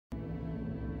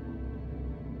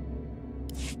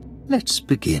Let's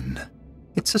begin.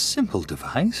 It's a simple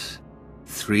device.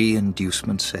 3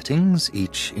 inducement settings,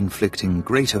 each inflicting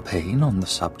greater pain on the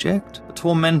subject. The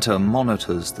tormentor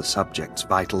monitors the subject's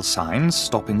vital signs,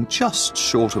 stopping just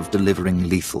short of delivering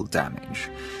lethal damage.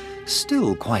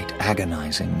 Still quite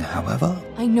agonizing, however.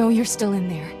 I know you're still in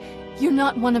there. You're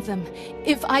not one of them.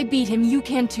 If I beat him, you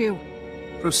can too.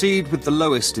 Proceed with the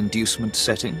lowest inducement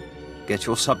setting. Get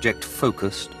your subject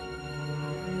focused.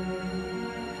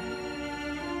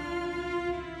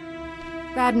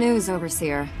 Bad news,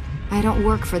 Overseer. I don't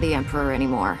work for the Emperor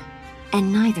anymore.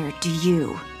 And neither do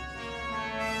you.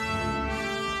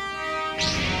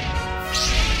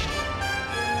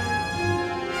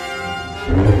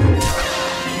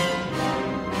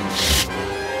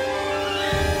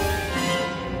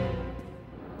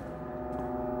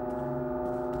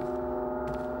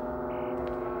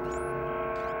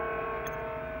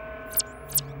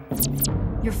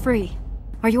 You're free.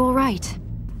 Are you all right?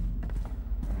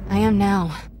 I am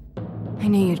now. I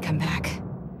knew you'd come back.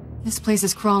 This place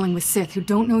is crawling with Sith who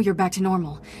don't know you're back to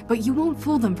normal, but you won't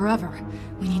fool them forever.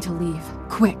 We need to leave.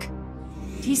 Quick.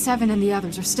 T7 and the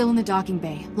others are still in the docking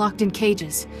bay, locked in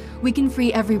cages. We can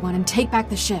free everyone and take back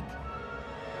the ship.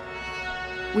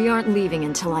 We aren't leaving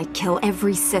until I kill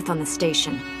every Sith on the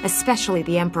station, especially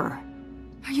the Emperor.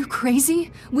 Are you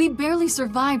crazy? We barely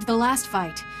survived the last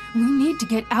fight. We need to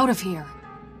get out of here.